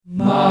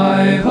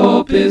My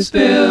hope is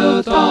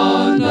built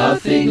on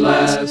nothing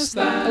less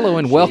than Hello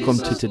and welcome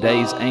to Jesus'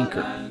 today's love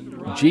Anchor.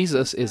 and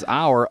Jesus is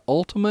our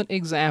ultimate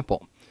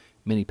example.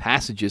 Many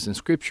passages in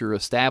Scripture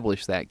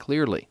establish that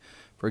clearly.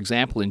 For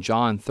example, in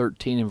John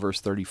 13 and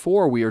verse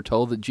 34, we are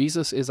told that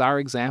Jesus is our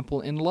example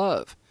in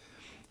love.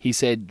 He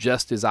said,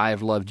 "Just as I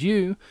have loved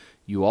you,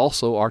 you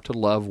also are to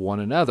love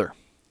one another."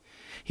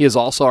 He is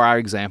also our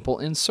example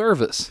in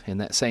service. In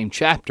that same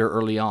chapter,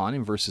 early on,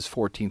 in verses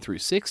 14 through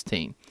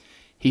 16,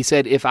 he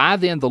said, "If I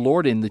then, the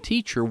Lord and the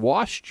teacher,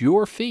 washed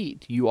your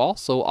feet, you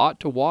also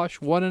ought to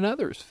wash one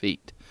another's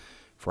feet.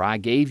 For I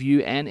gave you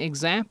an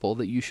example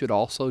that you should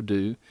also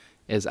do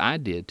as I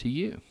did to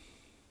you."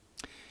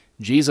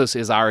 Jesus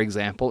is our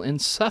example in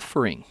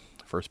suffering.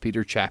 1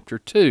 Peter chapter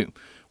 2,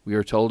 we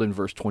are told in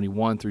verse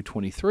 21 through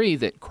 23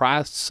 that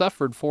Christ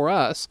suffered for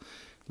us,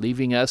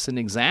 leaving us an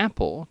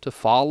example to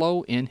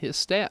follow in his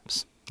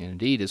steps. And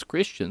indeed, as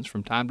Christians,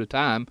 from time to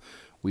time,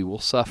 we will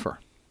suffer.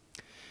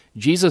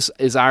 Jesus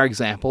is our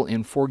example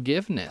in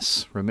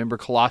forgiveness. Remember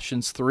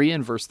Colossians 3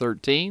 and verse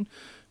 13?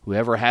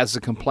 "Whoever has a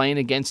complaint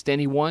against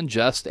anyone,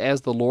 just as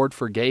the Lord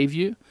forgave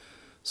you,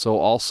 so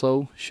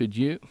also should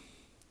you."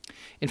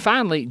 And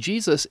finally,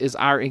 Jesus is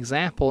our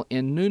example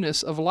in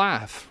newness of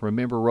life.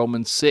 Remember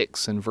Romans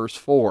 6 and verse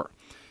 4.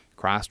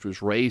 Christ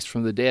was raised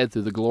from the dead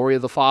through the glory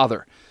of the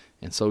Father,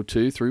 and so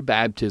too, through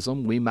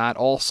baptism, we might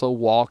also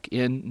walk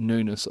in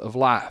newness of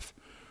life.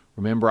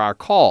 Remember our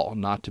call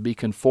not to be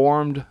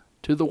conformed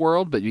to the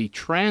world, but be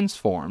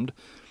transformed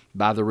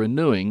by the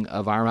renewing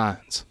of our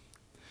minds.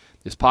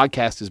 This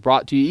podcast is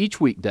brought to you each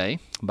weekday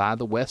by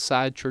the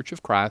Westside Church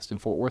of Christ in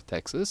Fort Worth,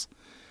 Texas.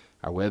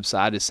 Our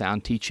website is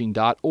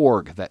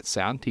soundteaching.org. That's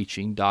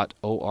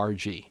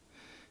soundteaching.org.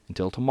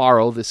 Until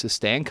tomorrow, this is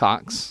Stan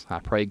Cox. I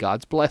pray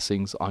God's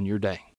blessings on your day.